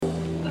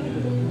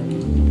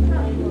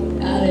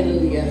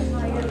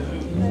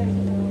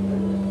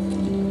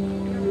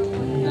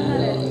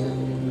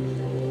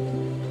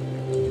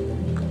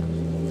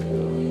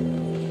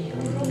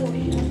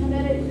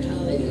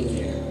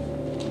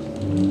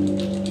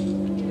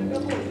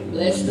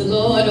Bless the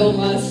Lord, oh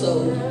my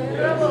soul.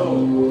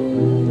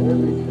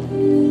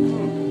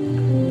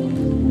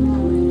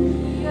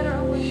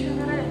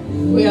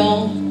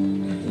 Well,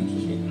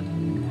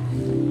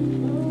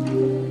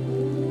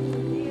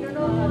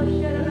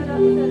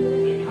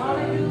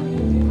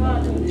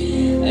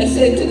 I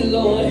said to the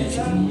Lord,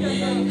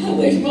 how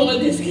much more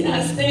of this can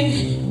I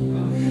stand?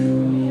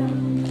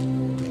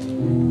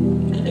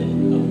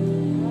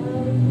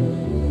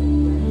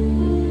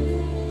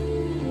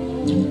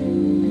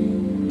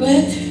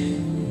 But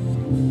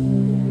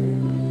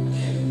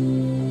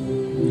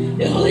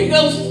the Holy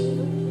Ghost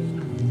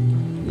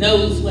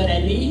knows what I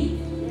need.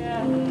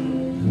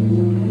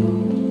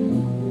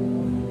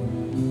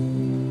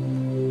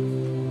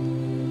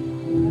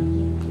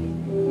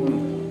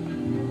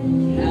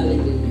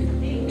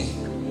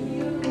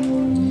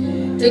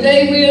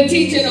 Today we are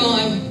teaching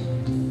on,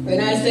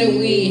 when I say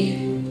we,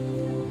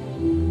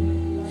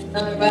 it's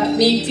not about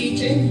me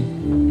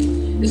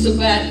teaching, it's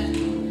about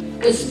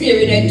the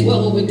Spirit that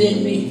dwells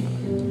within me.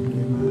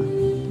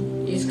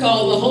 He's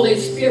called the Holy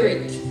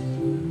Spirit,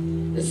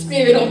 the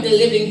Spirit of the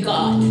living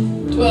God,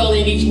 dwell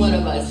in each one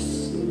of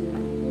us.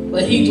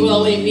 But He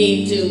dwells in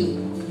me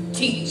to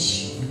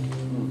teach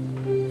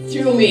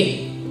through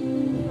me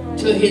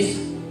to His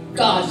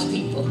God's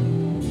people.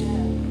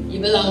 He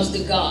belongs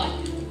to God.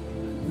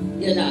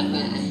 You're not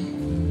mine.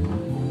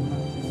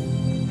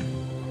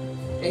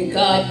 And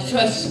God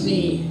trusts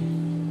me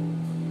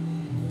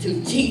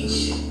to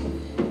teach,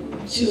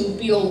 to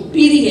be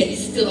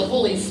obedient to the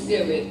Holy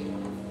Spirit,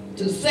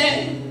 to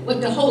say what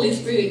the Holy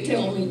Spirit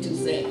tells me to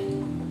say.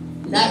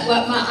 Not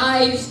what my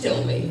eyes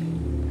tell me,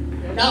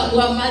 not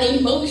what my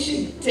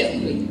emotions tell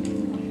me,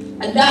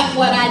 and not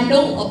what I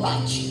know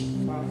about you.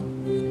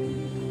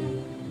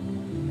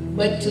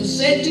 But to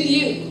say to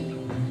you,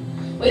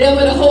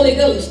 whatever the Holy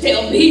Ghost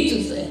tells me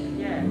to say,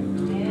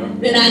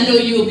 then I know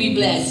you'll be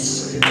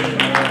blessed.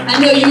 I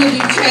know you'll be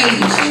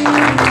changed.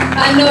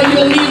 I know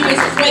you'll leave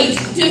this place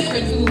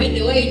different from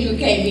the way you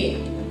came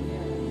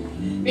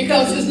in.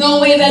 Because there's no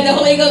way that the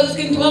Holy Ghost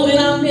can dwell in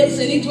our midst,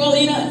 and He dwells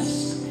in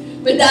us,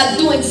 without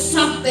doing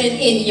something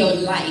in your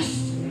life.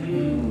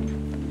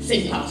 It's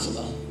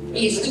impossible.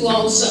 He's too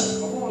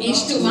awesome.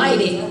 He's too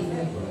mighty.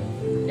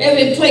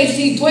 Every place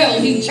He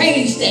dwells, He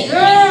changed that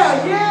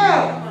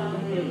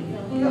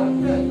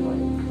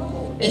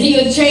place. And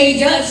He'll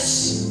change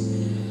us.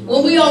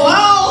 When we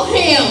allow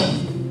Him,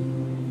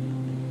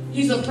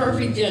 He's a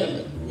perfect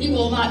gentleman. He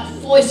will not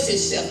force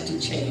Himself to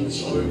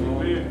change.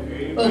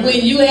 But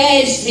when you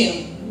ask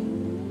Him,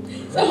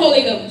 it's the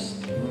Holy Ghost.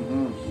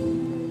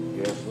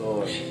 Yes,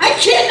 Lord. I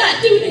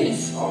cannot do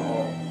this. Come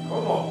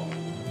on.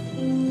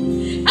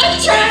 I've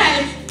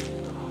tried.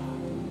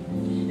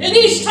 And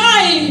each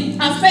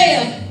time I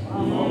fail.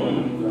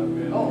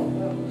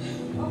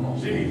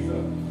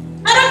 Jesus.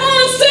 I don't want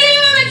to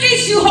sin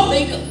against you,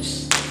 Holy Ghost.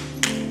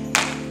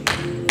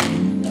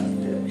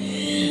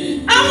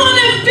 I want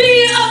to be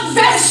a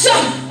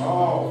vessel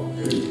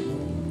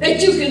that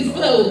you can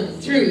flow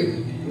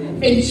through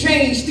and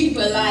change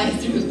people's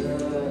lives through.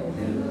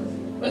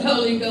 But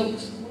Holy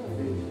Ghost,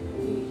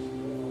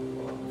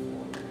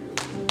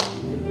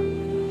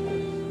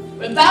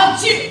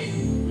 without you,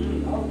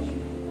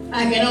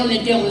 I can only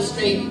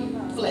demonstrate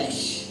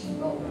flesh.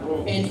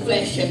 And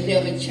flesh have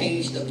never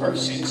changed the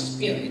person's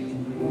spirit.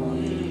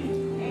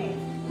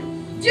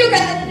 You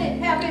got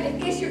have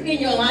an issue in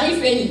your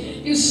life and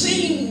you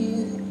seem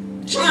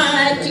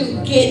trying to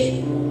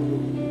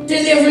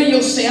deliver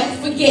yourself,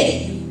 forget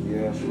it.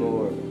 Yes,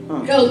 Lord.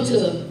 Go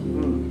to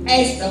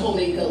ask the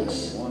Holy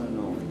Ghost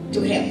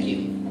to help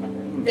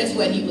you. That's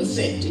what He was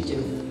sent to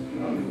do.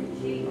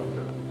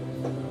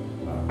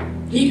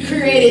 He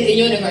created the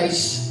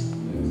universe.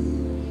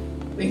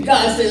 When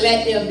God said,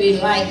 let there be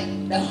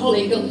light, the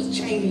Holy Ghost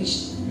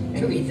changed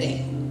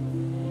everything.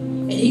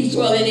 And He's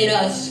dwelling in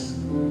us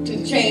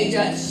to change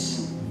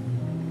us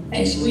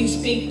as we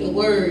speak the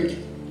word.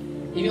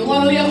 If you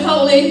want to live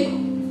holy,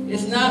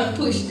 it's not a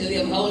push to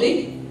live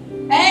holy.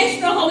 Ask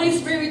the Holy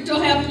Spirit to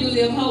help you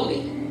live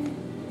holy.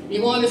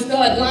 You want to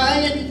start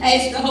lying?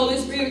 Ask the Holy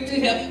Spirit to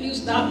help you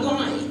stop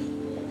lying.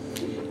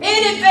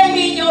 Anything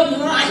in your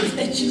life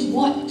that you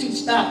want to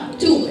stop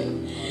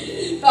doing,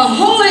 the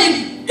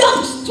Holy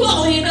Ghost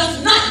dwelling in us,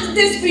 not to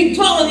this be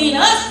dwelling in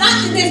us,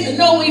 not to this to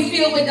know we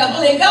feel with the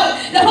Holy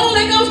Ghost. The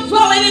Holy Ghost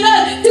dwelling in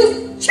us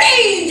to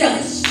change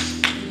us,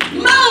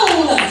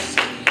 mold us,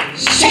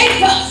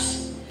 shape us.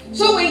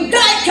 So when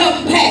God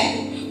comes back,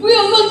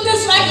 we'll look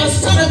just like a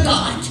son of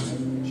God.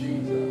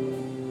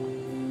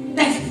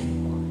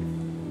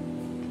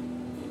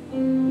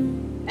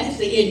 That's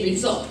the end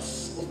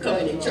results of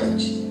coming to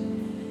church.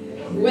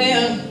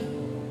 Well,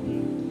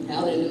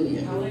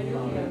 hallelujah.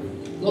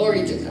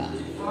 Glory to God.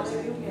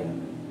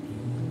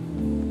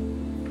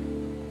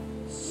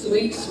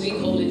 Sweet, sweet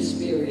Holy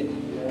Spirit.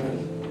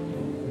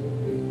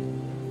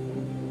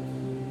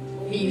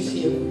 He's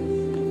here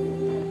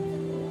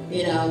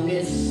in our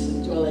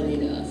midst, dwelling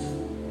in us.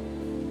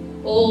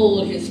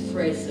 Oh, His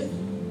presence.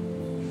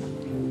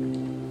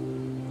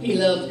 He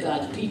loved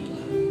God's people.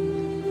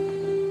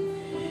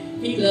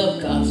 He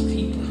loved God's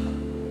people.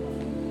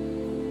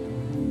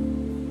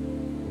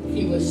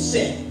 was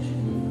sent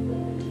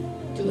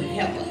to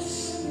help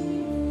us.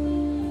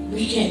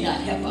 We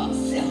cannot help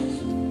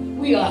ourselves.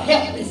 We are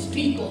helpless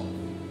people.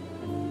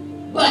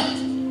 But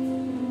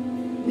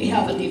we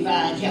have a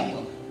divine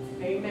helper.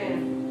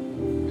 Amen.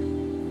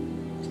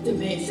 The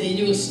man said,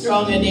 you're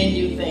stronger than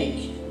you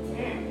think.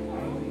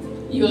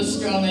 You're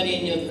stronger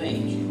than you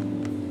think.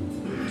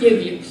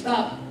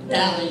 Stop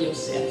downing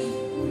yourself.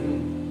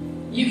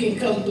 You can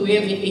come through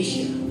every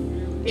issue,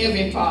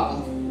 every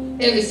problem,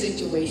 every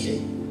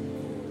situation.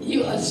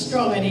 You are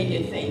stronger than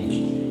you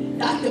think.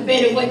 Dr.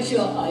 Betty, what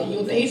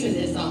you're basing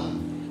this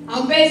on?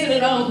 I'm basing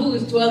it on who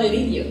is dwelling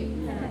in you.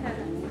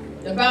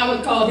 The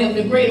Bible called him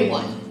the greater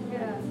one.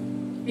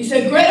 He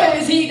said, greater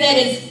is he that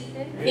is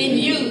in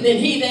you than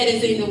he that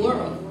is in the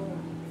world.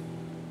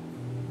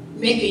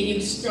 Making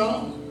you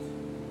strong.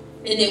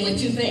 And then what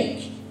you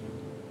think?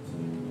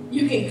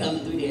 You can come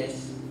through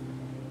this.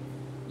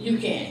 You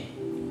can.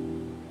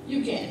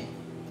 You can.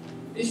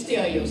 Just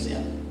tell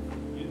yourself,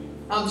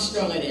 I'm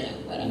stronger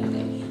than what I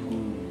think.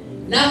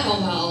 Not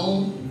on my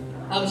own.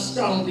 I'm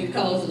strong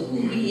because of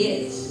who he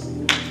is.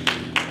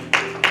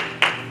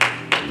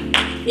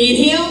 In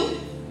him,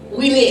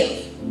 we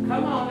live.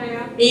 Come on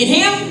now. In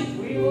him,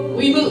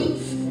 we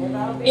move.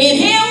 In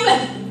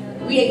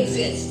him, we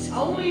exist.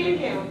 Only in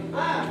him.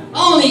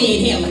 Only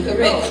in him,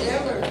 correct.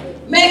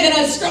 Making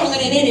us stronger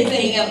than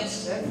anything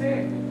else. That's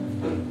it.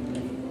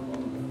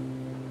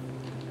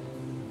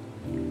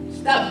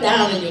 Stop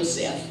downing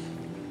yourself.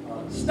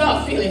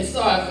 Stop feeling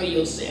sorry for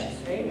yourself.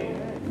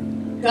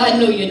 Amen. God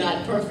knows you're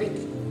not perfect.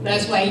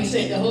 That's why he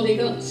sent the Holy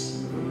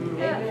Ghost.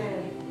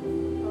 Amen.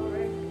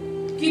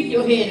 Keep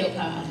your head up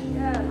high.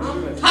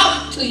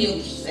 Talk to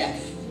yourself.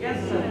 Yes,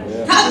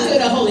 sir. Talk to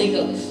the Holy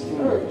Ghost.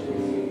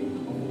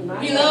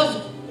 He loves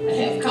to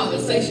have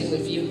conversation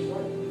with you.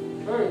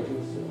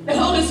 The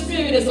Holy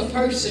Spirit is a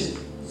person,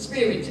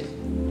 spiritual.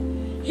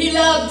 He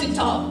loves to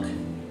talk.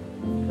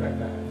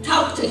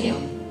 Talk to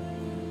him.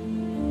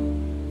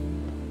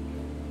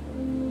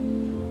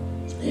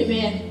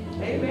 Amen.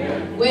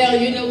 Amen. Well,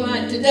 you know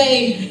what?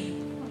 Today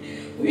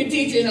we're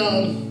teaching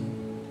on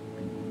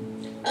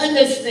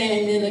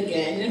understanding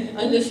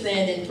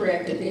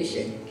prayer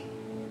condition.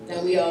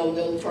 Now we all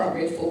know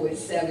Proverbs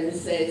 4:7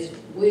 says,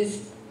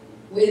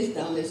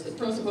 wisdom is the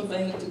principal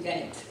thing to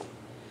get.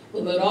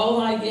 But all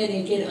I get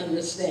and get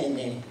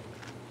understanding.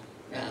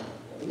 Now,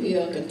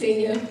 we'll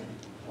continue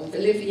on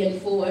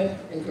Philippians 4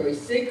 and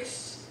verse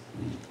 6.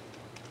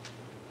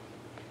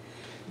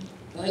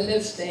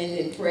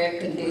 Understanding prayer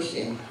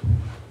condition.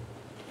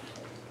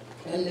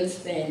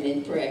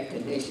 Understanding prayer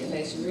condition.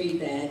 Let's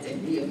read that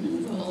and we'll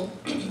move on.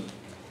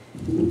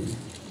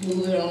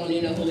 Move it on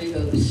in the Holy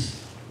Ghost.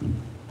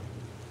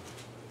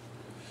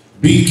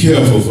 Be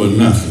careful for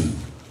nothing,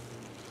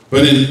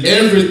 but in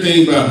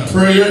everything by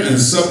prayer and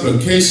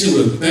supplication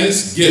with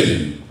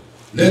thanksgiving,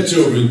 let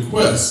your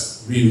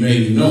requests be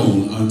made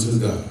known unto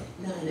God.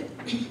 Now,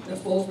 the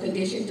fourth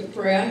condition to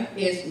prayer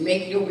is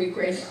make your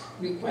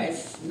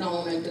requests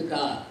known unto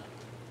God.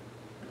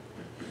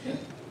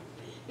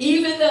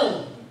 Even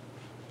though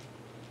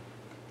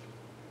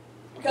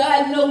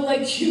God knows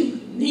what you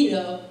need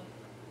of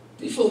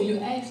before you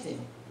ask him.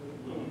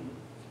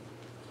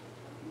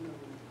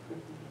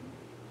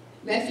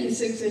 Matthew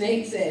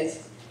 6:8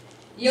 says,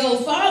 your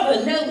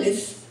Father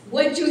knows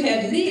what you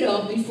have need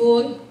of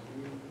before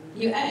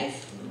you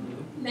ask.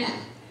 Now,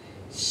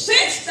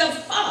 since the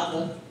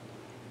Father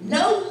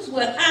knows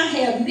what I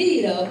have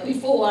need of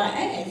before I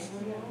ask,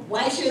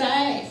 why should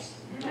I ask?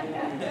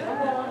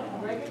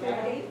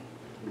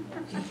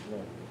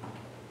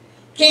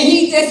 Can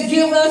he just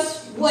give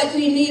us what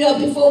we need of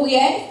before we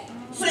ask?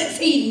 Since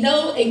he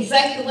knows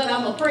exactly what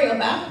I'm going to pray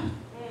about.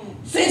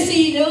 Since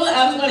he knew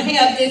I was going to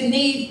have this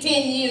need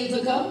 10 years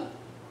ago.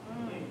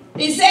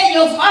 He said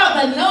your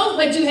Father knows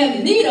what you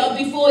have need of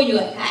before you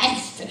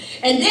asked.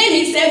 And then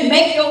he said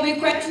make your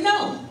request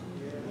known.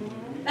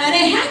 Now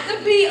there has to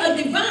be a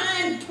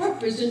divine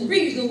purpose and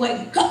reason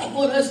why God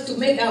wants us to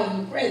make our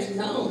request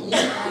known.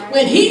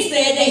 When he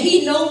said that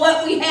he knows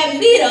what we have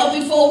need of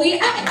before we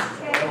ask.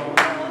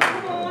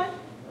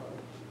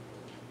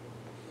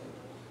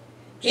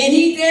 Can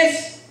he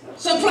just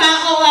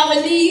supply all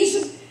our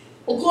needs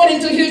according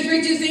to his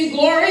riches in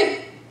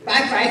glory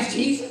by Christ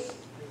Jesus?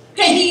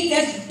 Can he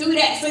just do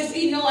that since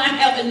he knows I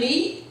have a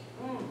need?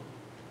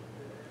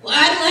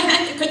 Why do I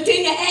have to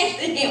continue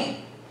asking him?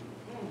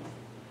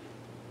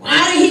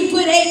 Why did he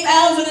put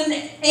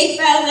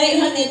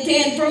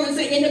 8,810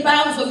 promises in the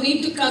Bible for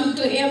me to come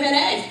to him and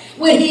ask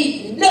when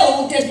he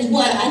knows that's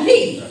what I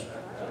need?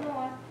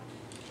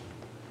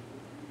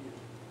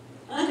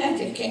 I got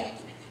to care.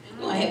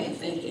 No, I haven't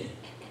thinking.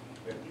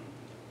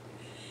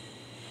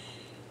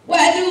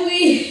 Why do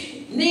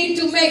we need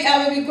to make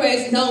our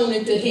requests known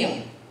unto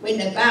him when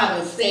the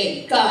Bible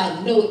said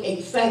God knows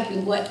exactly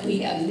what we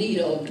have need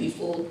of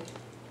before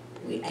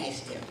we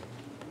ask him?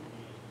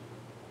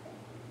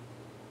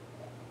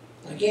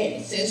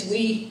 Again, since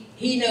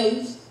he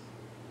knows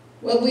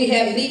what we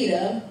have need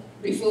of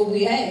before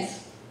we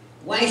ask,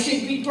 why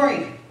should we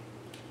pray?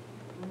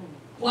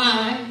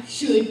 Why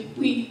should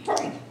we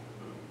pray?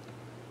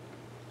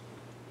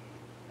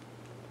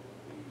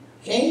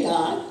 Can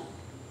God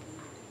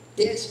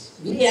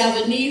meet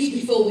our needs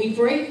before we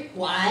pray?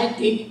 Why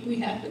did we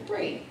have to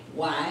pray?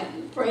 Why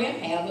did prayer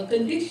have a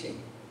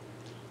condition?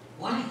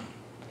 Why?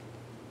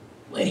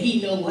 Well,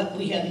 he know what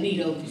we have need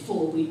of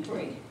before we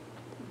pray.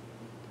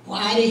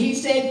 Why did he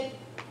say,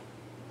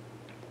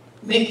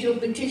 make your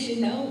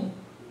petition known?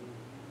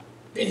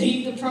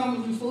 Believe the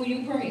promise before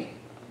you pray.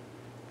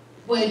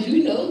 Well,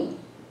 you know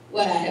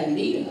what I have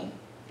need of.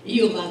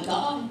 You're my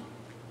God.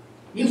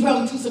 You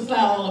promised to supply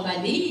all of my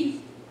needs.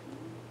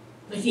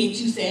 But yet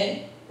you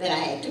said that I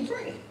had to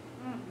pray.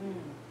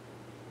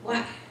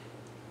 Why?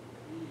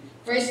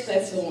 1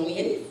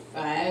 Thessalonians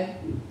 5,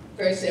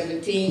 verse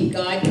 17,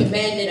 God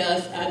commanded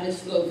us, I'm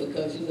just slow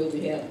because you know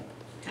we have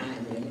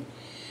time limit.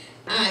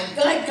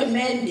 God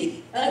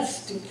commanded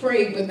us to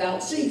pray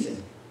without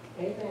ceasing.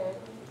 Amen.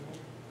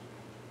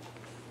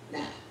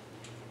 Now,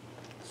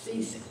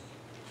 ceasing.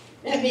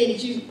 That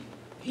means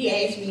he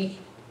asked me,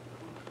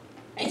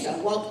 as I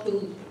walk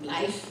through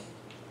life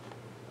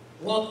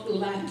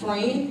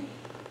praying.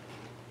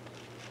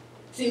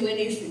 See,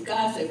 when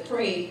God said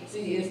pray,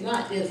 see, it's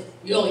not just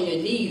you're on your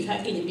knees.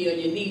 How can you be on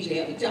your knees? You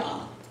have a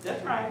job.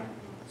 That's right.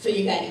 So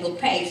you got to go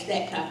past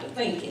that type of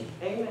thinking.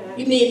 Amen.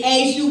 You mean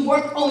as you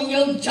work on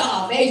your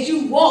job, as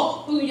you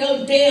walk through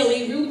your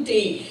daily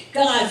routine,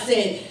 God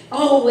said,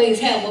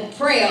 always have a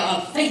prayer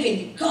of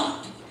thanking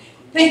God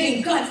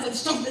for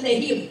something that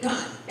he has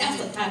done.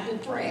 That's a type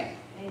of prayer.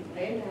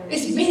 Amen.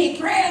 There's many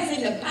prayers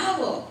in the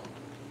Bible.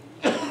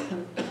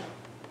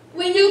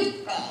 When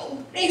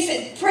they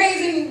said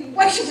praise and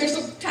worship is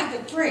a type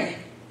of prayer.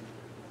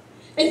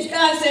 And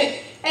God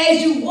said,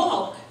 as you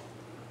walk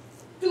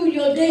through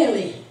your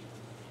daily,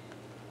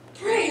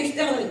 pray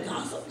instead of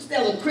gossip,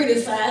 instead of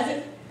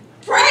criticizing.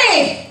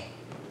 Pray!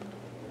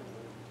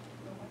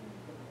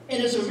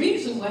 And there's a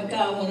reason why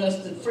God wants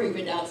us to pray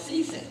without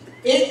ceasing.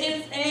 It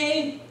is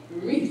a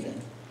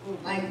reason.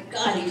 My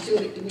God, he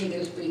showed it to me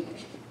this week.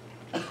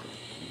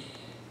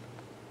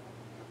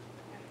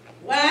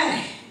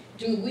 Why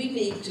do we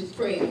need to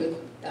pray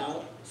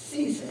without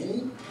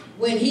ceasing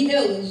when he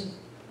knows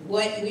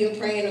what we are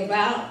praying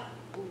about?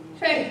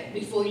 Pray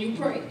before you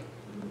pray.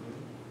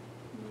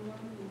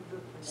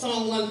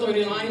 Psalm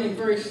 139 and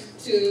verse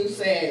 2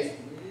 says,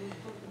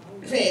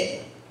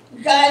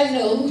 God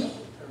knows,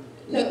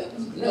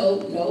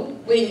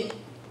 when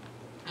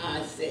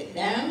I sit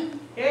down,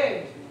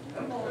 Hey.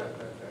 Come on.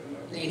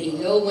 and he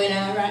knows when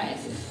I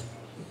rise.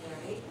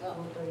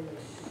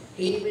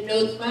 He even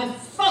knows my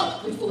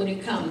thoughts before they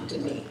come to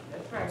me.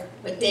 That's right.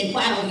 But then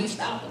why don't he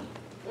stop them?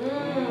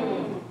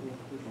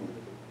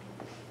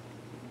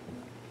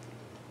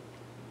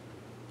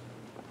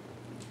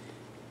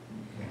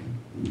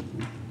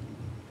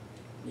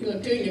 You're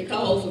going to turn your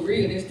calls for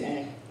real this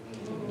time.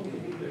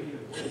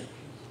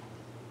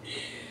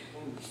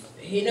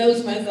 He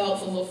knows my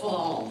thoughts from afar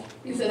off.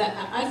 He said,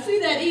 I see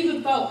that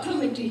evil thought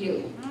coming to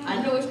you.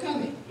 I know it's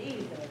coming.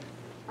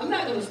 I'm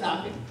not going to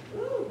stop it.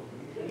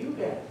 You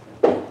got it.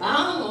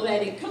 I'm going to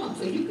let it come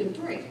so you can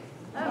pray.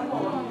 Come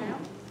on now.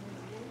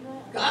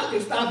 God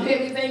can stop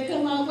everything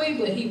come our way,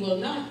 but he will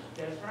not.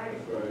 That's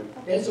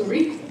right. There's a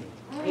reason.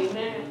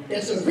 Amen.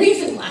 There's a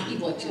reason why he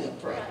wants you to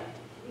pray.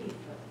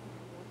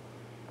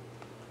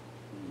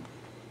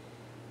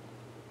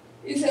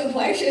 He said,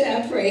 why should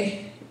I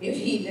pray if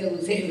he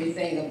knows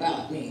everything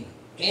about me?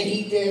 Can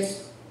he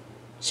just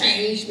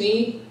change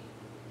me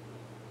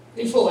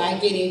before I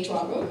get in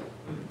trouble?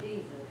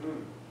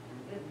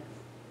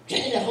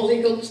 Can the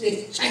Holy Ghost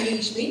just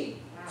change me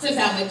since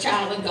I'm a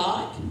child of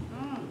God?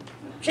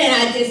 Can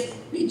I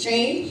just be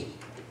changed?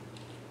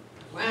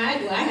 Why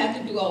do I have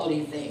to do all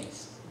these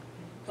things?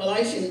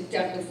 Colossians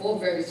chapter 4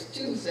 verse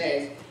 2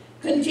 says,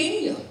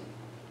 continue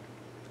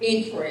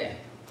in prayer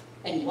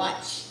and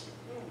watch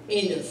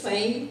in the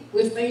same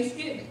with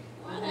thanksgiving.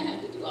 Why do I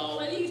have to do all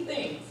of these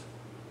things?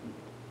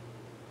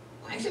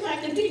 Why should I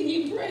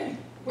continue praying?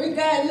 When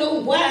God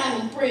knows why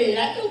I'm praying,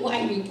 I know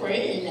why you're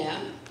praying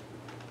now.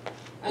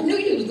 I knew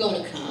you was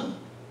going to come.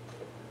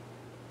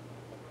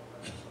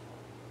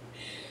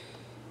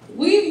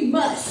 We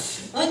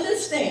must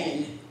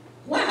understand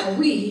why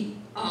we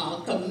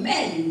are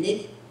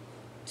commanded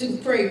to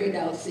pray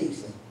without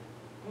ceasing.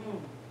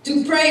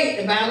 To pray,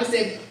 the Bible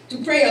said,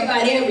 to pray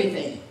about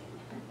everything.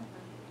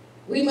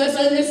 We must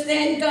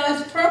understand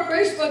God's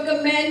purpose for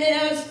commanding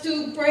us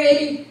to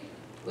pray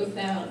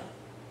without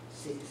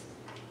ceasing.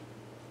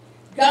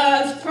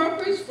 God's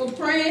purpose for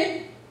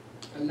praying,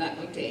 I'm not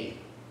going to tell you.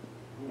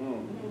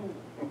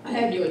 I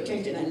have your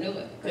attention, I know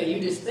it. Because you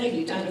just think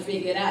you're trying to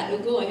figure it out.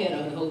 Don't go ahead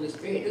on the Holy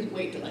Spirit. Just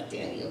wait till I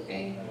tell you,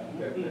 okay?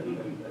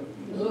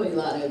 Oh, a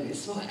lot of you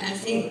smart. I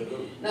see.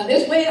 Now,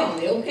 just wait on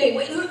me, okay?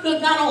 Wait, look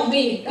not on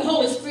me. The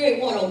Holy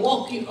Spirit want to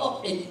walk you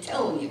up and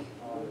tell you.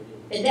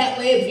 And that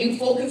way, if you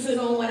focusing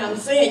on what I'm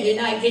saying,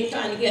 you're not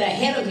trying to get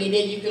ahead of me,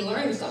 then you can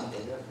learn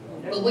something.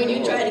 But when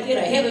you try to get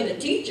ahead of the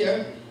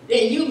teacher,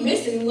 then you're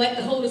missing what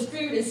the Holy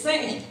Spirit is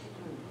saying.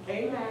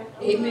 Amen.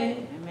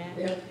 Amen.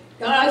 Yeah.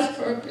 God's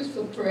purpose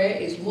for prayer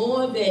is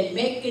more than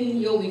making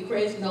your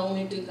request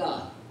known to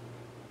God.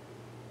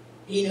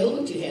 He knows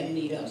what you have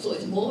need of, so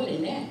it's more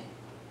than that.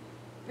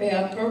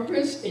 prayer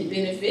purpose and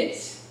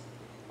benefits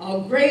are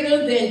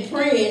greater than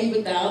praying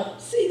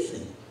without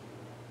ceasing.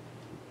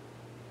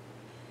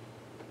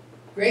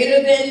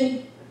 Greater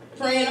than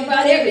praying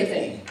about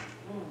everything.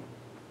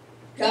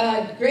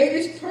 God's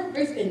greatest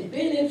purpose and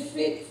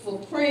benefit for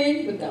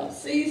praying without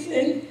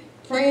ceasing,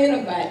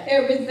 praying about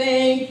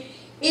everything,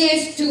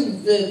 is to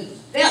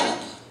develop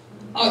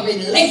a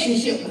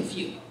relationship with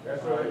you.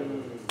 That's right.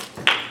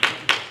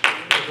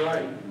 That's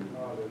right.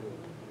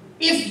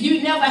 If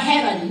you never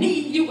had a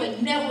need, you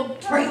would never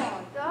pray.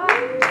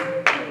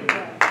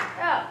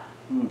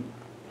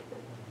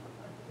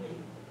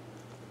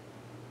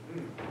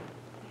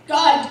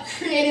 God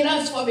created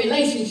us for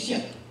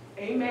relationship,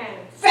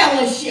 Amen.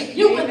 fellowship.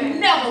 You would Amen.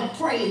 never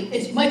pray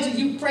as much as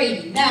you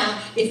pray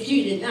now if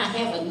you did not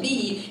have a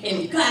need,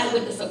 and God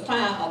would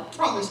supply a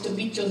promise to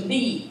meet your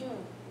need.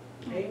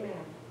 Amen.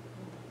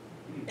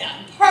 The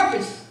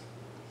purpose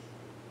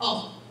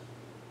of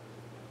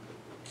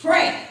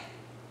prayer,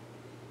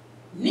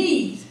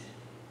 needs,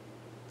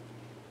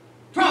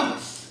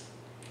 promise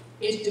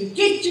is to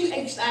get you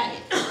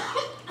excited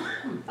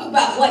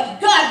about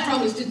what God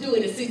promised to do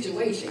in a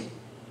situation.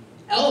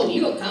 Oh,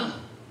 you'll come.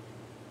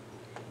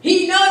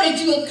 He know that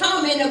you'll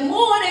come, and the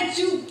more that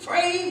you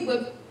pray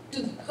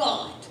to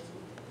God,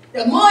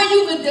 the more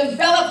you will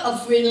develop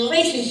a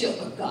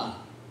relationship with God.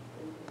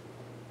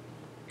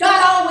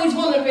 God always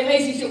wanted a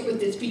relationship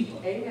with his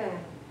people. Amen.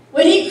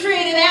 When he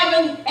created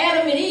Adam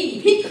and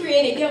Eve, he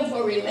created them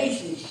for a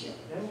relationship.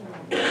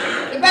 That's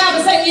right. The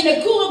Bible says in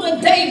the cool of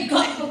the day,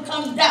 God would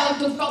come down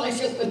to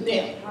fellowship with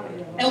them.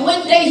 And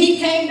one day he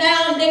came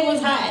down, they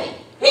was hiding.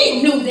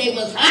 He knew they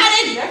was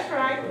hiding, That's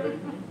right.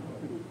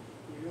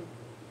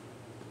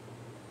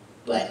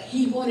 but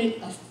he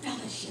wanted a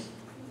fellowship.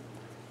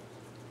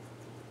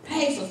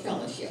 Pays for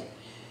fellowship,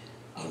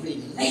 a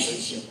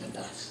relationship with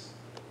us.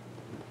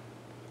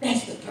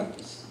 That's the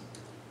purpose.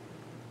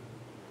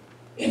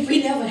 If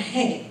we never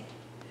had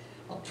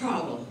a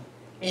problem,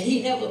 and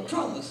he never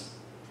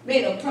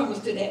made a promise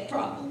to that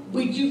problem,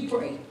 would you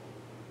pray?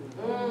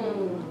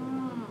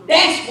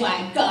 That's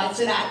why God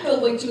said, I know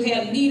what you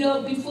have need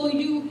of before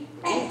you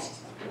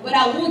ask, but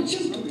I want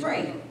you to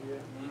pray,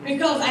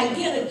 because I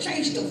get a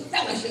chance to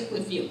fellowship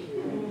with you.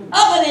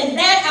 Other than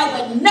that,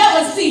 I would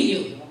never see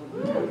you.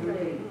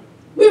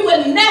 We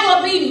would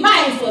never be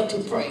mindful to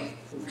pray.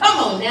 Come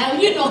on now,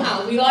 you know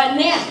how we are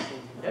now.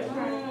 That's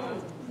right.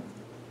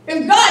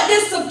 If God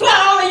did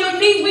supply all of your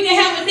needs when you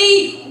have a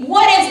need,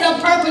 what is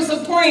the purpose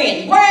of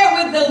praying? Where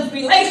would the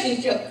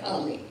relationship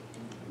come in?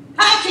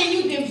 How can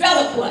you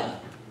develop one?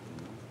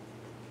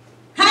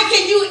 How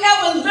can you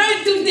ever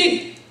learn to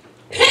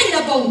depend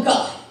upon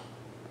God?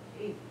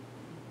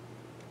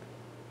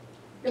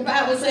 The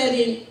Bible said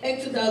in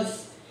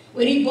Exodus,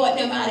 when he brought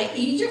them out of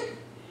Egypt,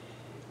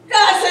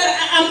 God said,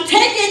 I'm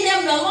taking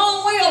them the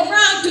long way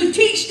around to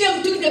teach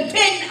them to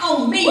depend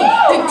on me,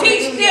 to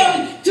teach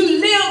them to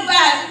live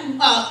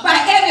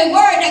by every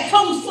word that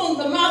comes from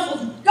the mouth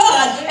of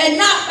God, and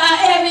not by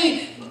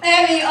every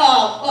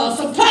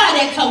supply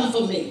that comes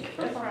from me.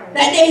 That's right.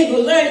 That they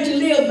will learn to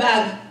live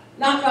by,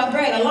 not by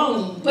bread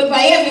alone, but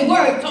by every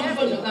word comes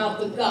from the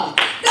mouth of God.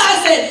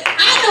 God said,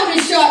 I know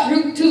the short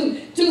route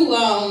to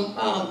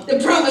the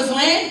promised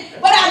land,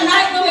 but I'm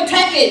not going to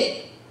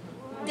take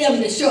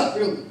them the short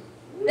route.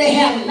 They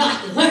have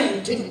not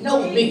learned to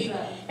know me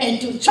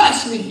and to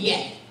trust me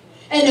yet.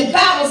 And the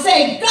Bible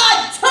says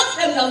God took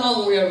them the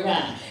long way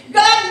around.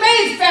 God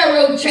made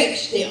Pharaoh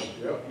chase them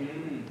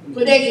so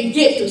they can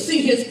get to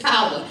see his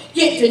power,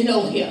 get to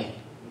know him.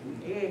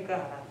 Yeah,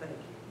 God, I thank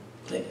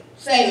you.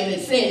 But Solomon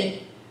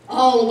said,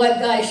 all what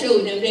God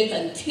showed them, they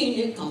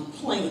continue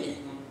complaining.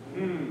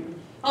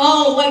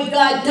 All what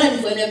God done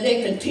for them,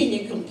 they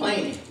continue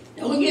complaining.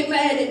 Don't get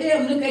mad at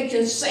them. Look at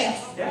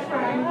yourself. That's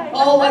right.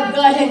 All what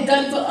God has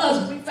done for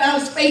us, we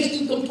found space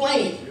to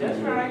complain. That's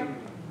right.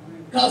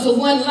 Because of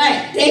one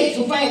lack. They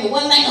complained for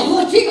one lack. Oh,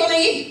 what's he going to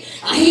eat?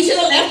 He should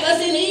have left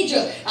us in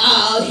Egypt.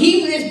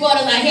 He just brought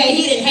us out here.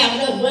 He didn't have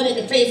enough money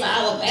to pay for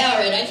our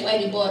burial. That's why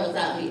he brought us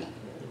out here.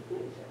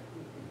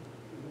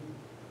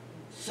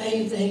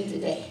 Same thing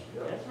today.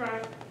 That's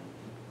right.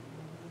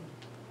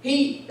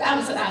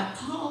 Bible said, I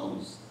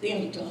caused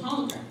them to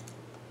hunger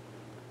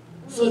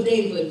so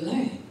they would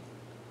learn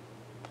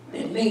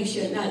that man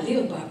shall not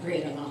live by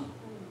bread alone.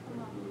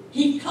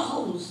 He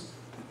caused,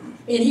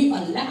 and he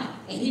allowed,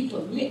 and he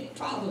permit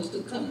problems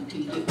to come to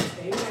you.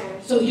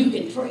 Amen. So you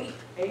can pray.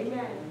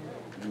 Amen.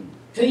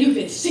 So you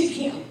can seek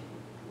him.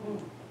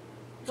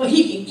 For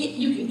you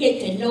can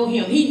get to know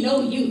him. He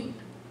know you.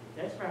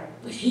 That's right.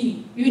 But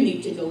you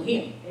need to know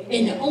him.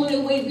 And the only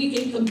way we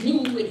can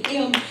commune with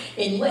him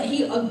and what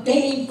he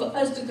ordained for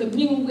us to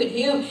commune with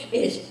him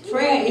is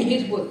prayer and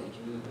his word.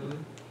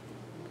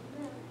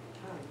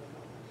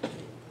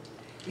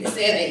 He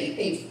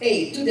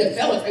said to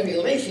develop a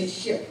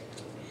relationship,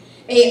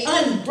 an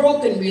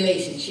unbroken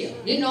relationship.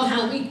 You know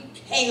how we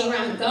hang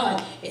around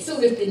God as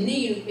soon as the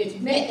need is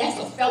met, that's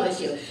a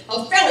fellowship.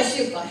 A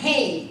fellowship will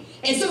hang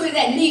And soon as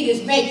that need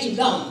is met, you're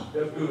gone.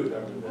 That's good,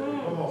 Dr.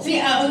 Come on.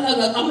 See, I'm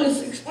going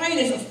to explain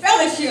this. A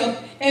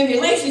fellowship and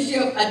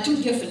relationship are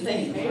two different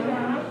things.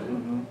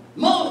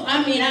 Most,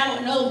 I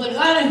don't know, but a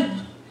lot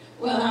of,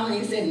 well, I don't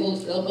even say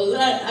most of, but a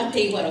lot, I'll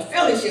tell you what a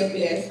fellowship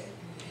is.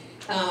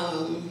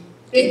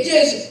 It's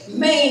just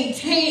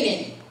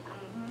maintaining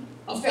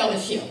a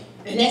fellowship.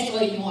 And that's the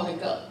way you want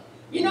to go.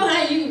 You know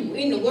how you,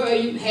 in the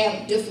world, you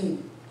have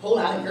different, whole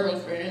lot of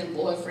girlfriend and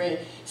boyfriend.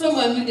 Some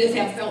of them you just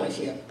have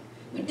fellowship.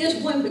 But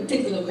this one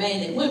particular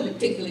man and one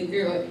particular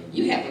girl,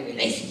 you have a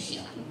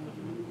relationship.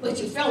 But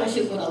you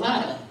fellowship with a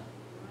lot of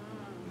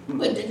them.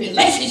 But the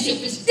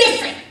relationship is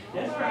different.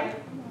 That's right.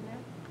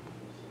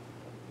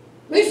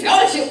 We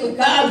fellowship with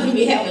God when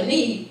we have a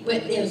need,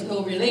 but there's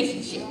no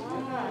relationship.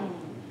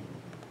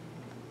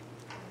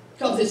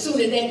 Because as soon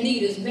as that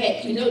need is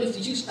met, you notice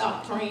that you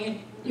stop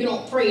praying. You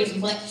don't pray as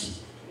much.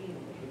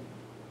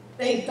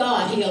 Thank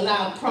God he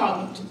allowed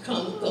problems to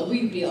come because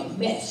we'd be a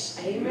mess.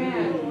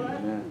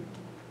 Amen.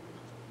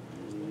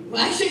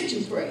 Why should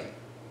you pray?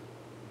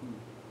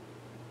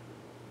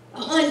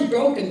 An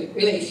unbroken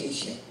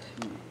relationship.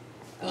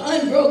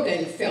 An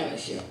unbroken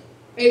fellowship.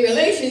 A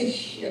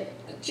relationship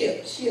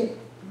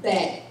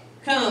that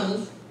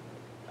comes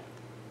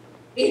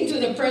into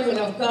the presence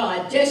of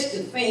God just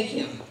to thank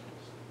him.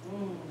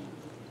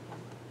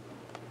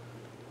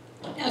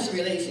 That's a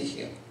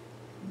relationship.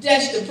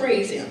 Just to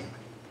praise him.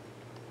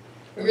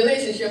 A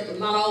relationship is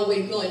not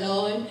always going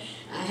on.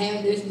 I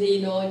have this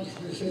need on.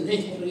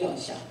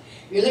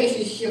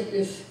 Relationship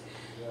is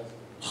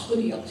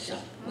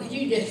when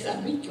you just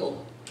submit your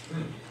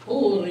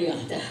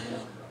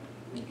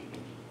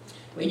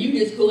when you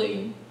just go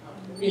in,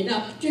 you're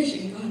not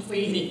petitioning God for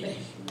anything.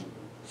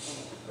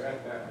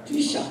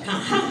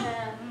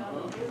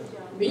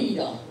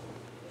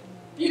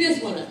 You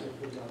just want to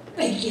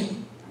thank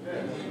him.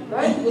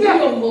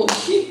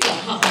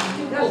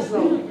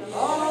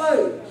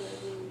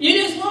 You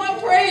just want to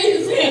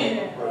praise him.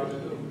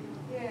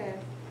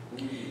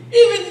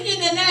 Even in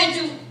the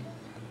natural,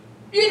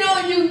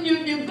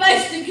 you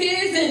bless the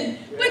kids,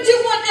 but you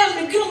want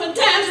them to come at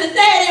times and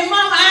Daddy and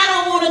Mama, I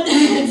don't want to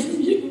dance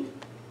from you.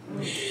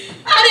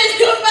 I just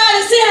come by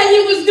to see how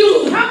you was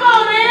doing. Come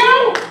on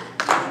now.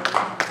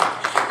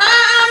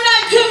 I'm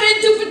not coming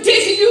to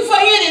petition you for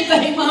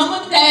anything,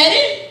 Mama,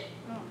 Daddy.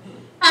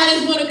 I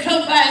just want to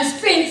come by and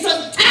spend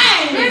some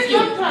time with you.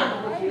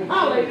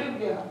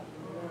 Hallelujah.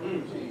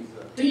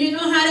 Do you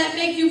know how that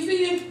makes you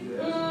feel?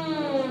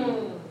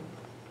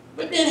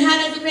 But then how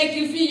does it make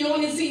you feel? You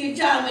only see your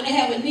child when they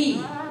have a need.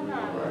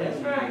 That's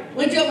right.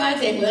 When your mind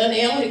says, well,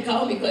 they only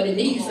call me because they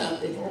need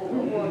something.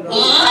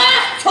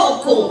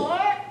 So cool.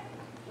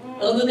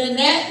 Other than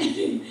that,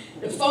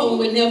 the phone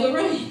would never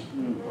ring.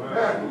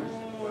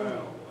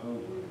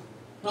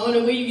 The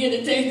only way you get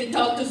a chance to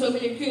talk to some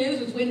of your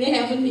kids is when they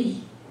have a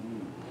need.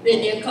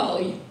 Then they'll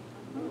call you.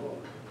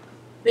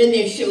 Then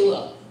they'll show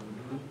up.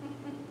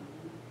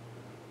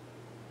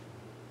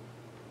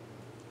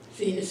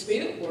 See, in the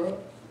spirit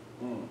world,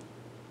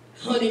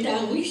 only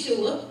time we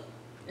show up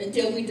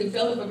until we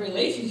develop a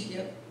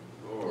relationship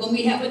when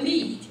we have a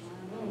need.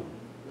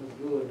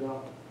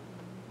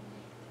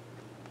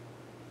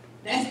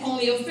 That's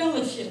only a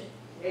fellowship.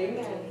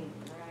 Amen.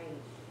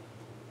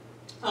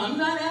 I'm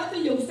not after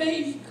your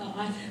face,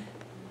 God.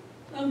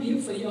 I'm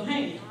here for your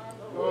hand.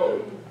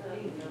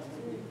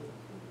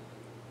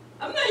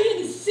 I'm not here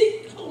to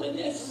seek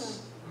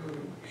holiness.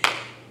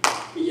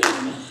 You're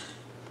not.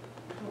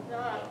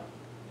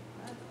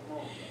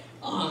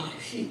 I'm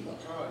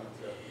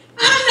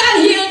not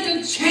here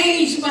to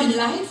change my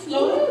life,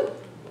 Lord.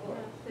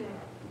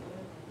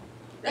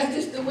 That's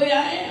just the way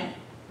I am.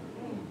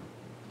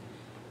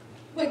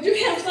 But you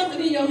have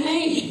something in your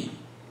hand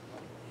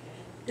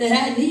that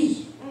I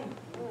need.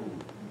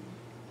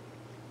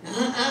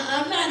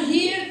 I'm not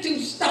here to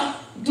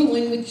stop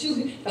doing what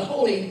you, the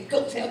Holy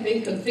Ghost, have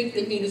been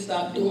convicting me to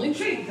stop doing.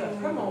 Jesus,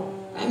 come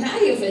on. I'm not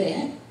here for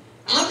that.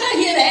 I'm not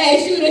here to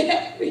ask you to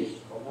help me.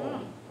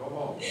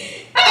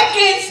 I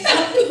can't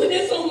stop doing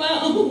this on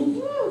my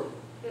own.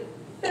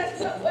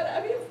 That's not what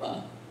I'm here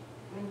for.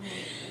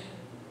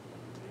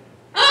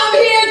 I'm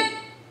here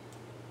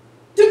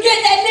to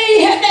get that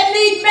need, have that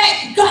need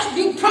met. God,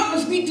 you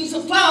promised me to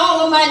supply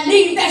all of my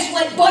needs. That's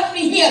what brought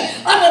me here.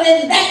 Other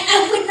than that,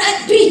 I would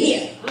not be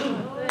here.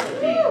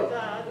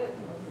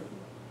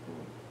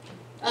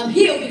 I'm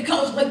here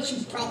because what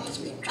you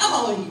promised me. Come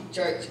on, you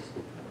church.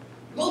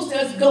 Most of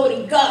us go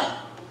to God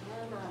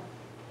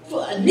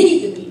for a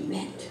need to be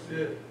met.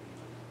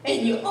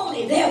 And you're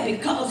only there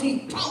because he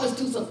promised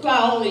to supply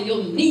all of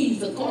your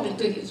needs according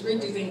to his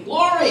riches and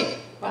glory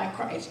by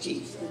Christ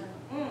Jesus.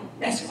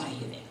 That's why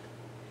you're there.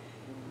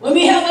 When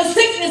we have a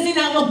sickness in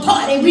our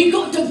body, we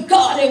go to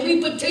God and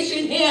we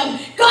petition him.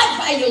 God,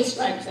 by your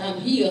stripes, I'm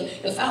here.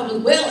 If I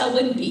was well, I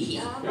wouldn't be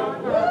here.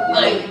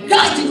 My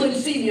God, you wouldn't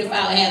see me if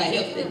I had a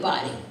healthy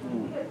body.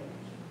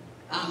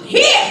 I'm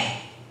here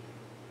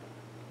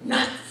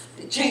not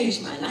to change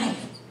my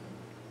life,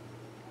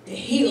 to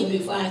heal me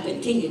before I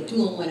continue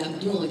doing what I'm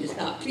doing to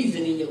start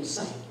pleasing in your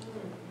sight.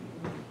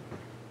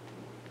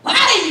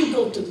 Why do you you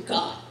go to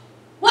God?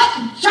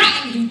 What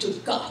drives you to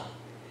God?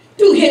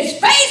 Through his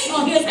face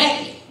or his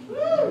hand?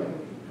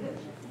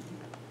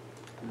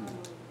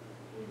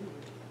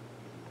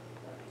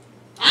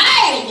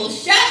 I will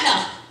shut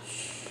up.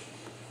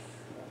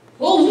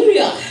 Oh,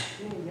 yeah.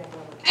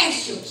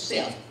 Ask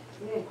yourself,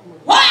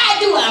 why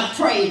do I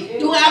pray?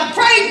 Do I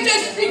pray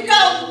just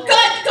because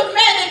God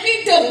commanded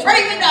me to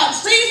pray without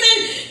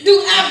ceasing? Do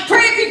I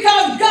pray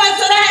because God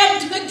said I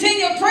have to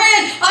continue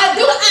praying? Or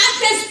do I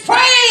just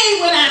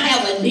pray when I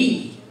have a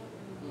need?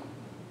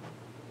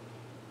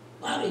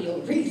 What are your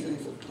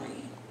reasons for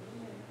praying?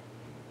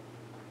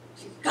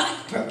 See,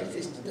 God's purpose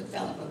is to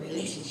develop a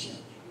relationship.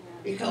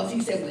 Because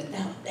he said,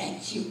 without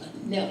that, you will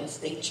never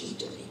stay true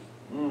to me.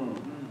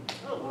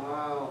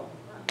 Wow.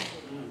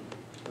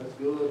 That's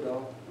good,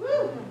 though.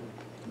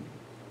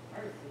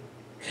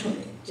 Come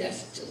in,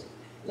 just to,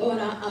 Lord,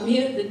 I'm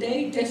here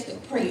today just to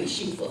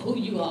praise you for who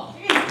you are.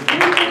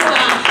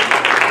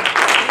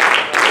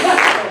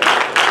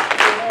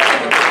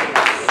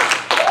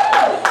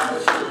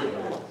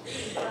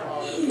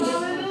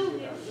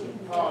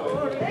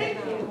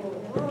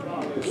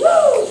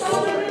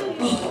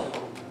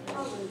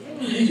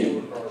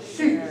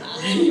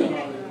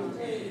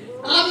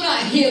 I'm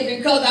not here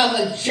because I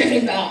was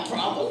driven by a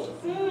problem.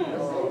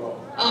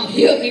 I'm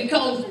here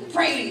because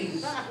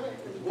praise.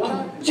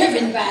 I'm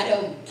driven by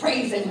the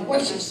praise and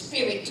worship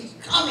spirit to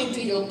come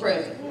into your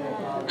presence.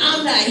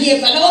 I'm not here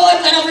for,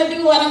 Lord, what I'm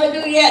going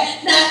to do,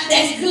 yeah. Not,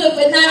 that's good,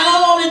 but not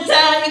all the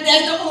time.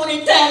 That's the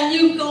only time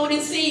you go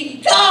to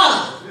see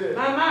God.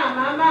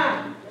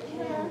 My.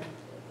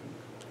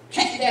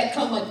 Can't there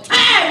come a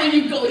time when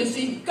you go to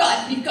see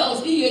God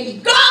because he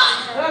is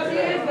God? Because he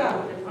is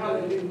God.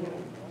 Hallelujah.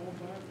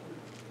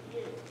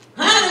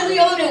 How do we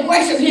only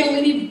worship him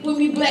when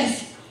we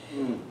bless?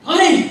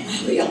 Honey,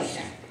 we all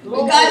say,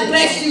 when God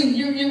bless you,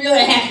 you're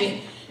really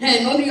happy.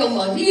 And only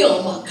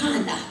your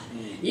conduct.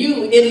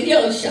 You did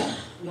your shot.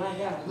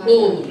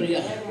 Oh,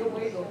 real.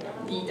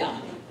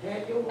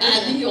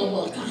 And your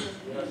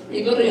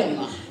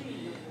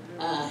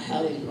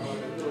hallelujah.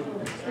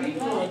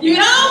 You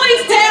can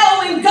always tell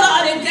when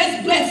God has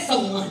just blessed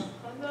someone.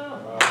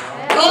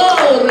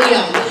 Oh,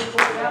 real.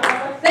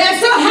 They're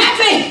so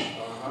happy.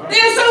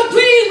 They're so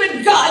pleased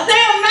with God.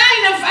 They're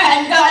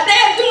magnifying God.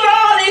 They're doing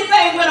all these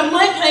things, but a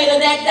month later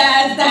that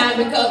dies down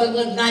because it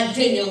was not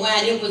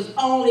genuine. It was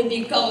only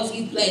because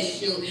he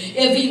blessed you.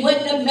 If he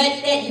wouldn't have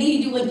met that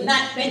need, you would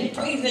not been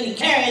praising and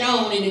carrying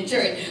on in the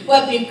church.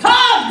 But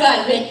because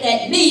God met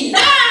that need,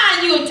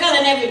 now you're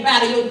telling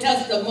everybody your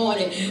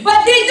testimony.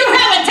 But did you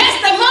have a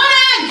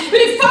testimony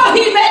before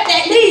he met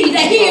that need?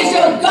 That he is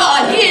your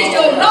God, he is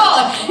your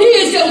Lord, he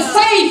is your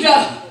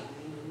Savior.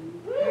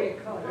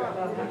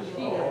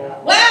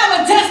 Well,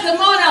 a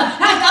testimony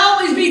has to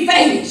always be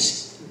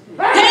famous.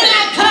 Can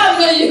I come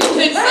to you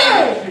and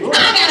say,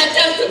 I got a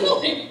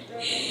testimony?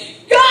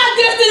 God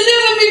just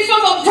delivered me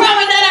from a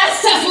problem that I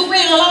suffered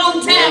with a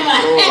long time,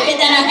 a habit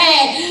that I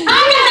had. I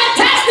got a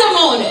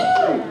testimony.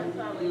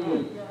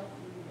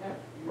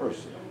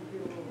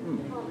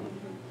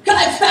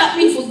 God stopped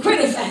me from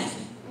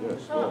criticizing.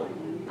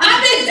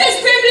 I've just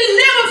been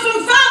delivered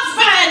from fault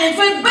finding,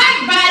 from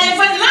backbiting,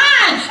 from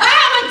lying. I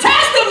have a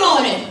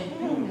testimony.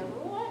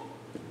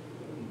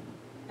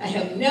 I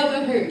have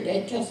never heard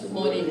that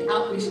testimony in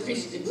Outreach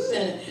Christian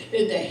Center,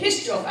 in the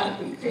history of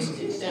Outreach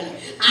Christian Center.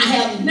 I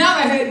have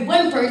never heard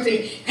one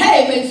person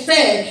came and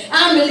said,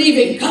 I'm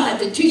believing God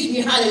to teach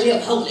me how to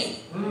live holy.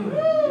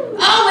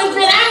 Always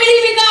been, I'm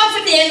believing God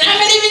for this, I'm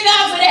believing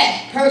God for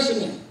that,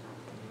 personally.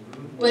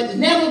 But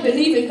never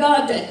believing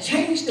God to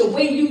change the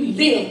way you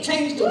live,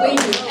 change the way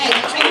you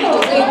act, change the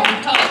way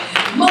you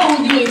talk, mold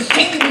you and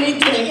shape you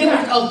into the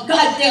image of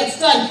God's dear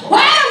Son.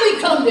 Why do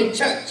we come to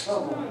church?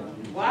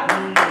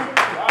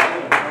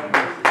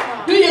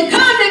 Do you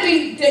come to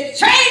be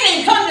trained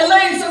and come to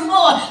learn some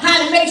more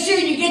how to make sure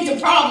you get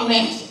the problem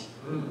answered?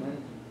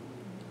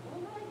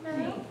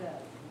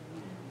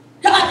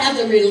 God has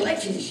a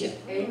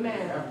relationship.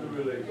 Amen.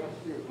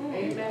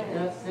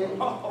 Amen.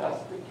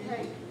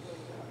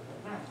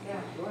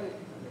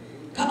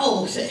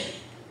 Paul said,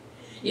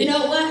 you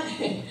know what?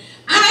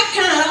 I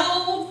count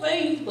all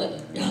things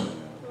but know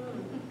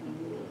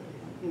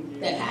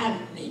that I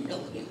may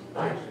know him.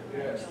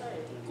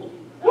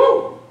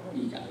 Woo!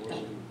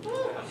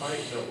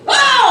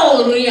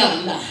 Oh,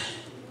 Rihanna.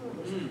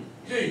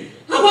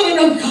 I want to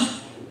know God.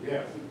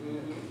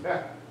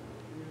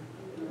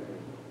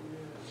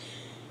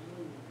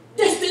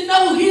 Just to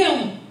know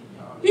him.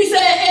 He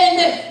said,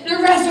 and the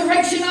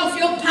resurrection of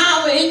your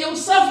power and your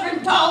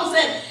suffering, Paul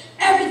said,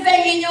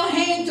 everything in your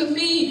hand to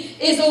me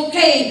is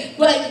okay,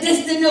 but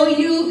just to know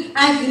you,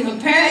 I can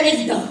compare it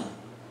as done.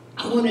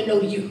 I want to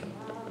know you.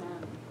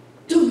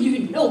 Do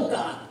you know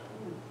God?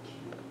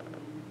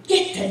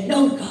 Get to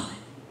know God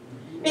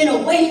in a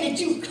way that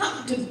you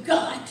come to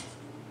God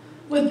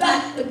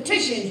without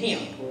petitioning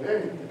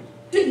him.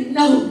 To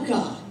know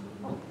God.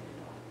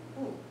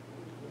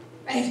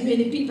 Ask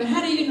many people,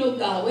 how do you know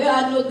God? Well,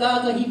 I know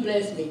God because he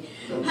blessed me.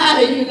 How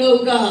do you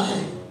know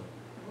God?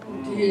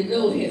 Do you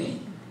know him?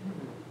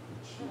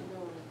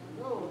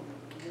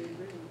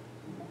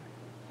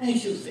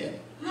 Ask yourself,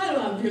 how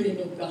do I really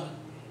know God?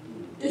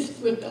 This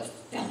is with the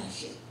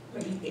fellowship.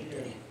 What do you think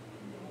of that?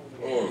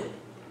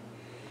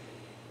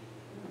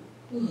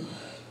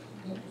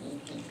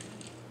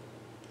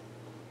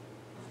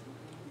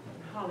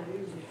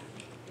 Hallelujah.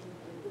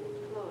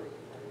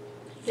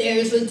 There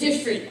is a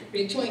difference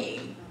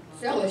between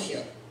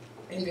fellowship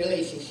and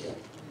relationship.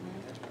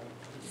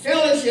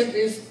 Fellowship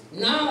is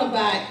not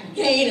about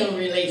gaining a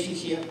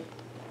relationship.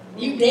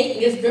 You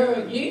dating this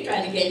girl, you ain't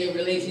trying to gain a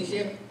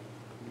relationship.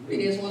 You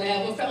just want to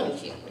have a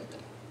fellowship with her.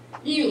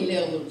 You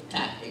never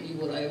type that you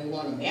would ever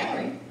want to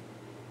marry,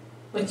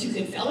 but you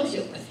can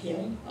fellowship with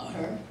him or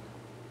her.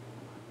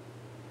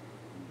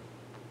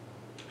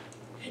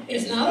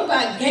 It's not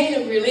about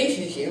gaining a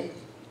relationship.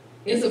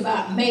 It's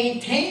about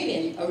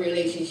maintaining a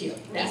relationship.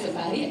 That's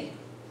about it.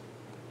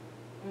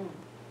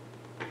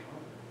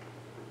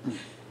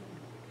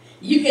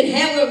 You can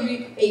have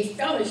a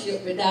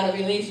fellowship without a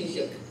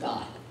relationship with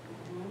God.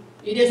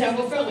 You just have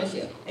a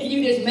fellowship, and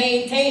you just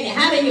maintain it.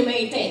 How do you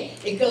maintain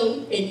it? You go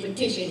and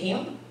petition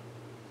him.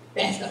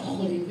 That's the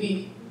only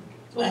reason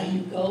why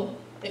you go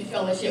and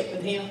fellowship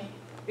with him,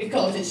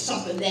 because it's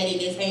something that in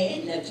his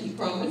hand that he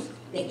promised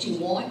that you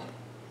want,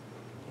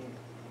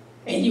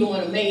 and you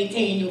want to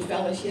maintain your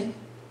fellowship.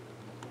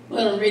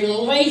 But a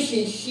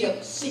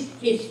relationship seek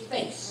his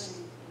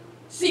face,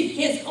 seek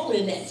his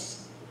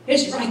holiness,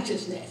 his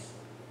righteousness.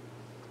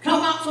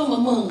 Come out from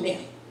among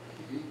them.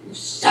 You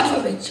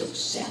separate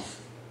yourself.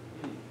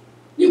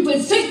 You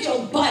present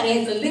your body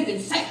as a living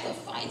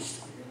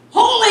sacrifice,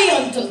 holy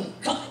unto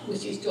God,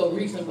 which is your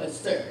reasonable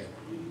service.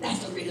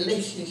 That's a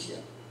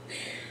relationship.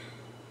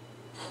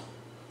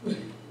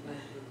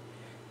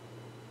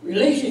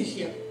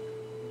 Relationship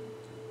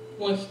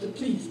wants to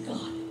please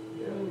God.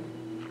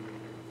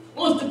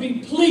 Wants to be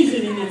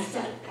pleasing in his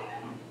sight.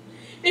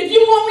 If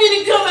you want me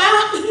to come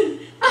out,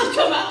 I'll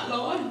come out,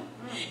 Lord.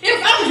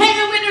 If I'm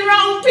hanging with the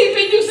wrong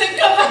people, you say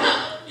come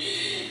out.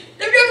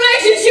 The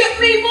relationship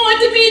means more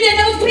to me than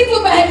those people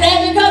back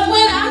there, because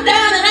when I'm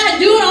down and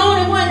you're the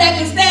only one that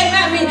can stand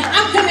by me,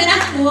 I'm coming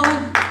out, Lord.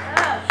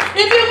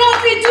 If you want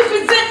me to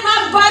present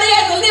my body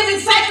as a living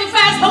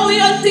sacrifice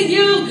holy unto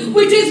you,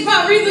 which is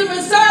my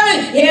reasonable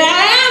service, here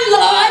I am,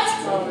 Lord.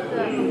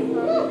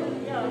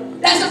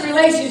 That's a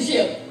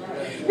relationship.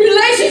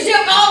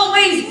 Relationship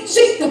always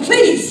seek to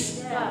please.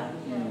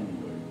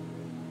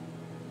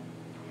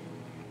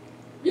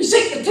 You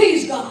seek to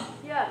please God.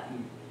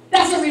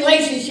 That's a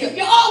relationship.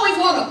 You always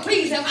want to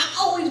please him. I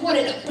always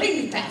wanted to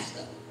please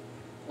Pastor.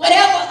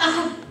 Whatever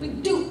I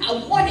would do, I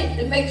wanted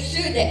to make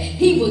sure that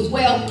he was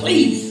well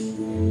pleased.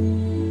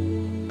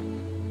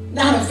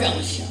 Not a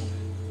fellowship.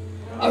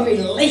 A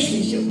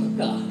relationship with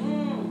God.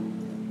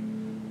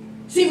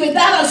 See,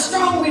 without a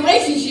strong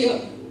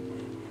relationship,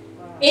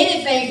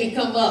 anything can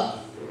come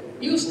up.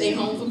 You stay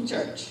home from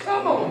church.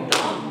 Come on.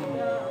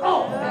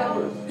 Oh,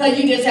 because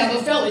you just have a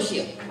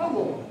fellowship. come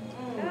on.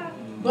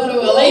 But a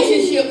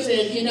relationship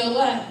says, you know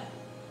what?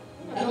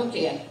 I don't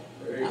care.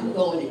 I'm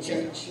going to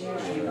church.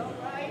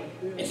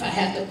 If I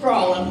have to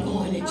crawl, I'm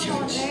going to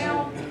church.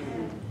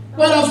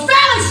 But a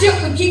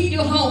fellowship will keep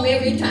you home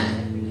every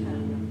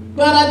time.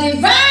 But a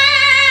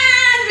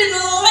divine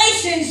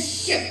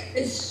relationship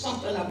is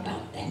something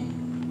about that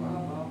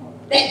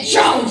that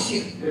draws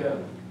you.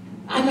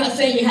 I'm not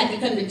saying you have to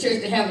come to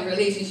church to have a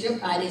relationship.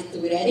 I just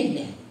threw that in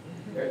there.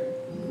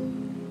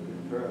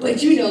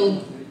 But you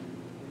know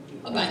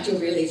about your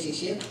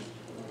relationship.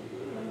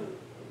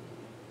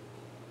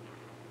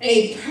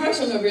 A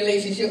personal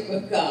relationship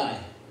with God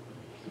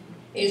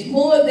is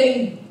more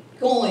than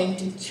going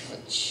to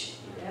church.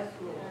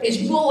 It's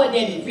more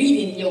than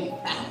reading your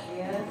Bible.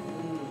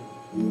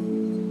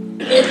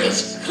 It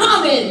is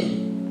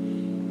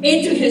coming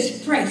into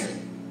his presence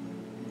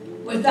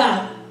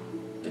without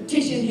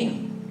petitioning him.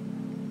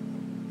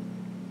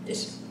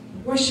 It's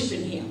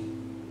worshiping him.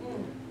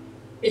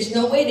 There's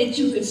no way that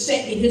you can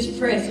sit in his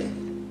presence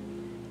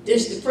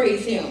just to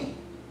praise him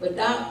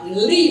without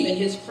leaving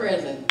his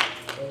presence,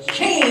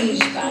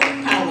 changed by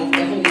the power of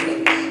the Holy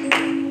Ghost.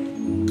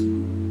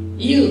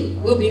 You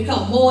will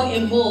become more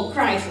and more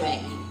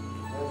Christ-like.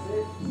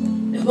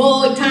 The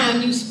more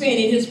time you spend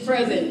in his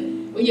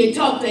presence, when you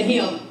talk to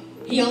him,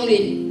 he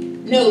only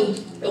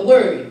knows the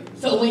word.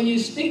 So when you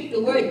speak the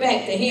word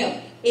back to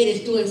him, it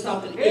is doing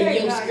something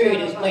in your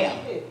spirit as well.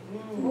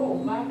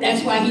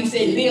 That's why he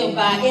said, live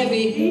by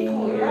every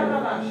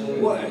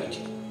word.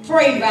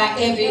 Pray by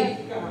every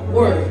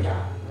word.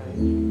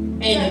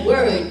 And the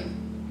word,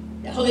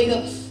 the Holy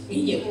Ghost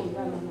in you,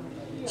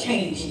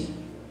 change you.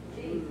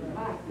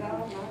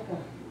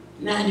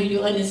 Now do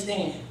you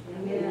understand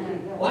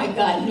why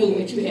God knew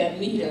what you have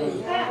need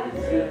of?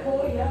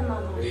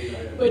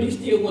 But he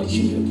still wants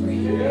you to pray.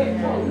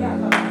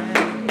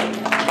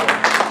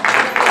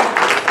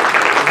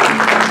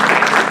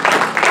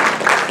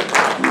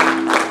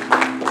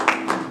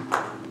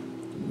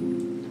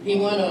 He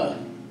wants a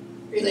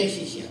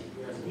relationship.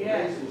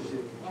 Yes.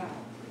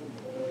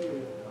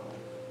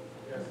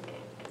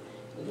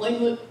 One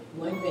minute.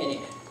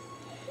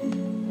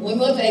 One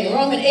more thing.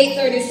 Romans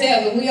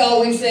 8:37. We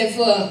always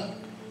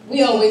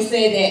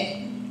say that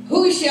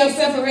Who shall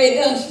separate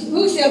us?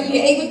 Who shall be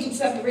able to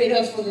separate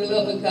us from the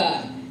love of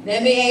God?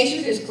 Let me ask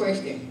you this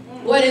question.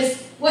 What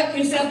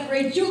can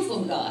separate you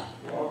from God?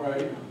 All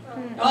right.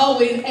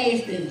 Always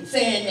asking,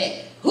 saying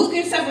that. Who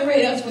can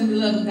separate us from the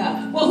love of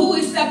God? Well, who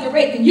is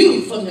separating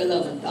you from the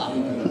love of God?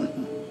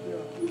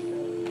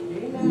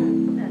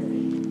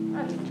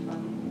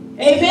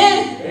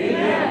 Amen?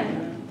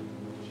 Amen.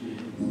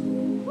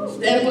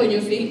 Stand up on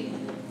your feet.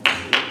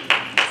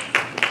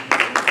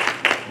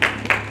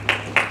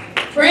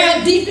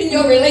 Prayer deepen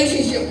your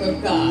relationship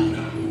with God.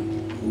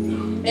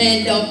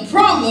 And the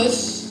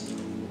promise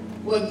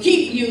will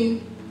keep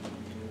you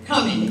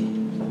coming.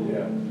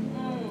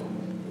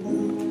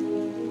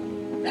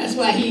 That's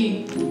why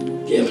he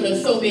given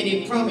us so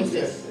many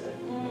promises.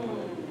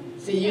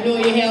 See, you know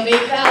you have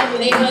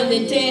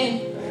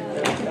 8,810.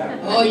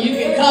 Oh, you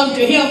can come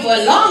to him for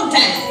a long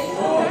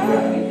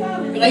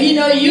time. Because you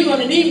know you're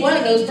going to need one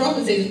of those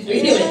promises for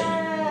healing.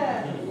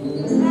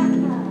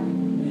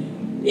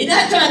 He's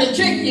not trying to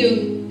trick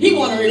you. He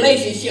wants a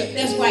relationship.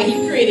 That's why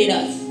he created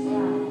us.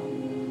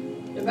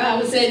 The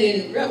Bible said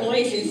in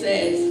Revelation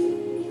says,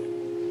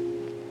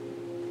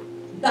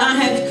 thou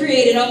hast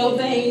created all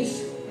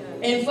things,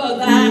 and for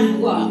thy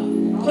what?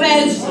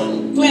 Pleasure.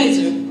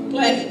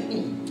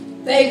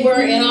 They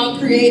were and all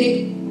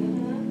created.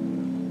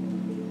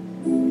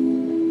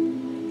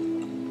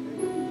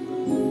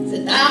 So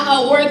thou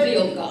art worthy,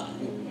 O God,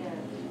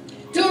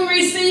 to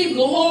receive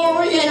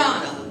glory and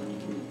honor.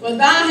 For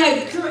thou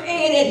hast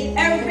created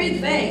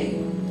everything,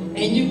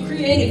 and you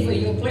created for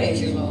your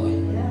pleasure, Lord.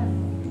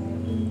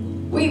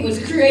 We was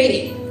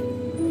created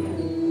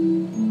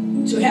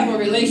to have a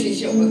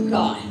relationship with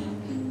God,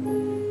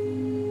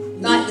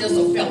 not just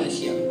a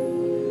fellowship.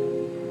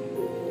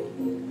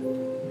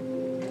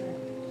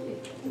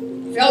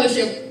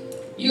 Fellowship,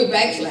 you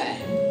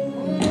backslide.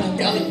 I'm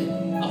telling you,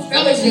 a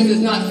fellowship is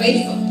not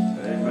faithful.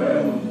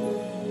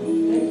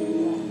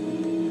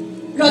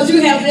 Because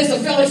you have this a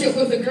fellowship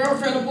with a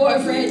girlfriend or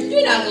boyfriend,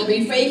 you're not going to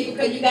be faithful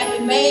because you got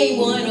the main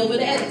one over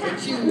there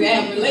that you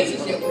have a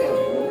relationship with.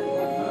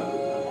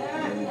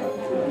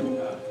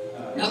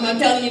 Am I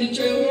telling you the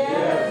truth?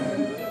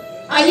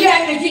 Are you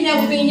acting like you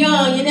never been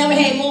young? You never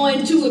had more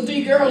than 2 or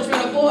 3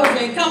 girlfriend or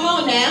boyfriend? Come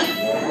on now.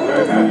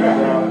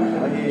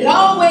 It's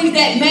always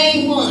that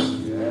main one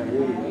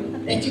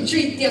that you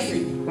treat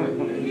different.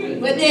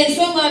 But then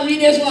some of you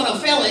just want a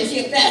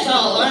fellowship, that's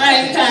all. I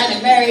ain't trying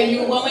to marry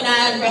you, woman.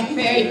 I ain't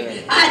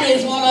married. I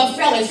just want a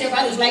fellowship.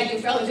 I just like the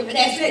fellowship, but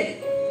that's it.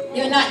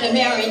 You're not the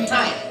marrying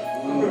type.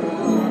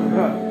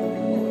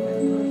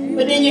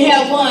 But then you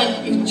have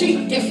one you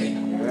treat different.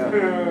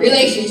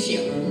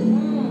 Relationship.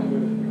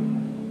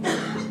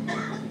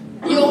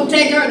 You won't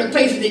take her to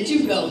places that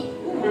you go.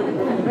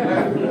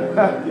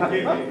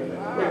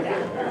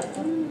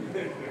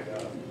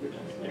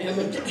 Am I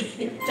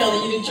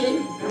telling you the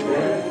truth?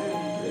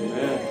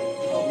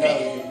 Okay.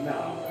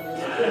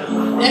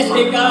 Let's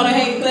give God a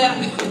hand clap.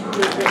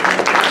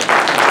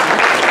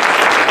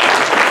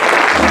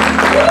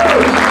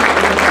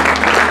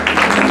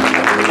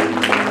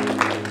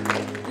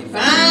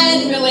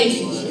 Divine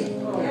relationship.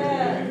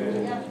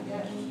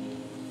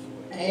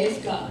 Praise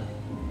God.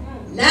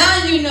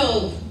 Now you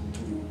know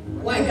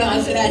why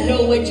God said, I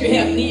know what you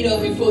have need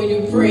of before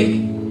you pray.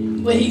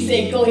 But he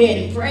said, go ahead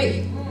and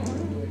pray.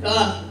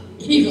 God,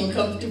 he's going to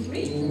come to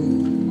me.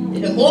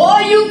 And the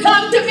more you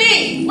come to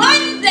me,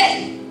 one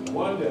day,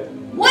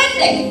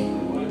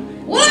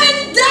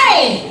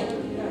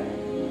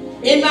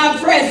 in my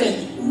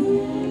presence,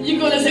 you're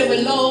going to say,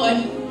 well, Lord,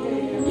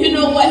 you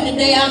know what,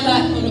 today I'm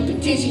not going to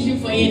petition you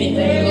for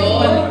anything,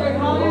 Lord.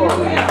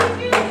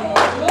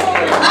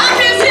 I'm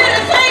just here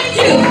to thank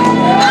you.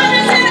 I'm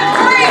just here to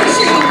praise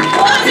you.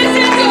 I'm just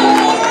here to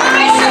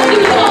worship you,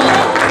 Lord.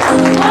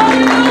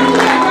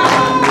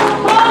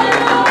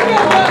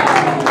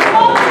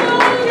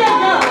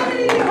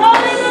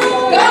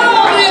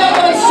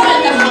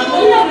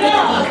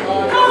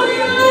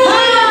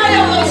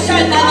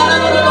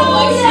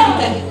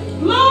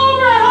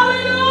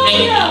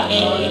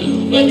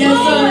 But that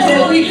song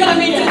said, we come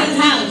into this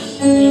house.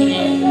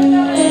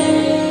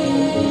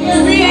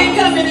 We ain't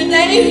coming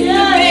today to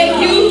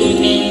beg you,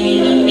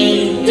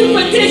 to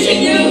petition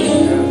you.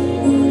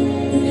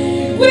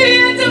 We're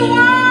here to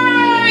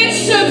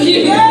worship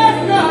you.